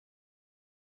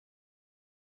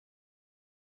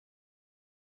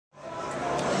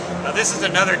This is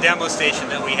another demo station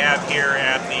that we have here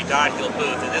at the Dot Hill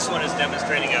booth, and this one is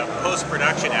demonstrating a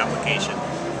post-production application.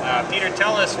 Peter,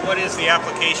 tell us, what is the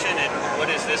application and what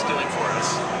is this doing for us?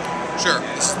 Sure.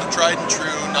 This is the tried and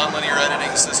true nonlinear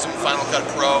editing system, Final Cut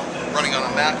Pro, running on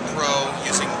a Mac Pro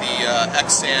using the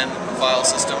AssuredSAN file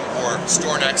system, or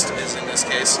StoreNext is in this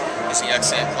case, using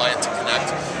AssuredSAN client to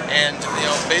connect. And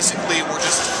basically we're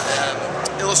just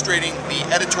illustrating the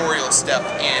editorial step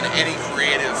in any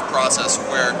creative process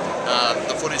where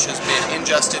the footage has been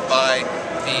ingested by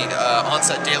the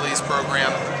Onset Dailies program.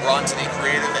 We're on to the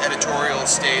creative editorial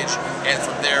stage, and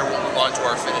from there we'll move on to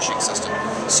our finishing system.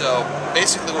 So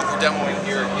basically what we're demoing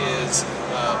here is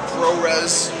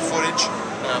ProRes footage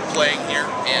playing here,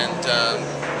 and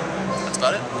that's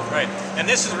about it. Right, and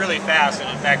this is really fast, and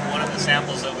in fact one of the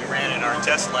samples that we ran in our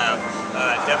test lab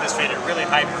demonstrated really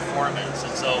high performance.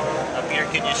 And so Peter,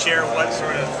 can you share what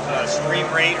sort of stream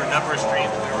rate or number of streams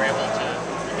we were able to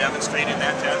demonstrate in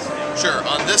that test? Sure.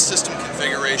 On this system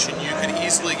configuration, you could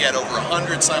easily get over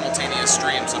 100 simultaneous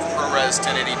streams of ProRes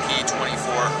 1080p 24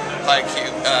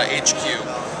 HQ,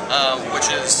 which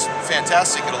is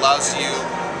fantastic. It allows you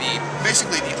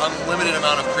basically the unlimited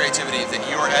amount of creativity that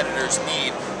your editors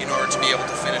need in order to be able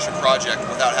to finish a project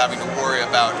without having to worry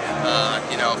about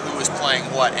who is playing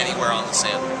what anywhere on the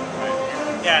SAN.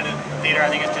 Yeah, and Peter, I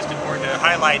think it's just important to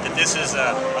highlight that this is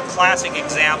a classic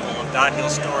example of Dot Hill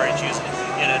storage used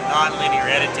in a non-linear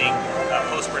editing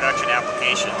post-production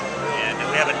application. And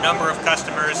we have a number of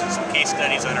customers and some case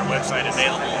studies on our website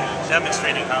available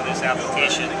demonstrating how this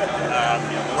application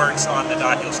works on the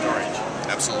Dot Hill storage.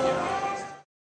 Absolutely.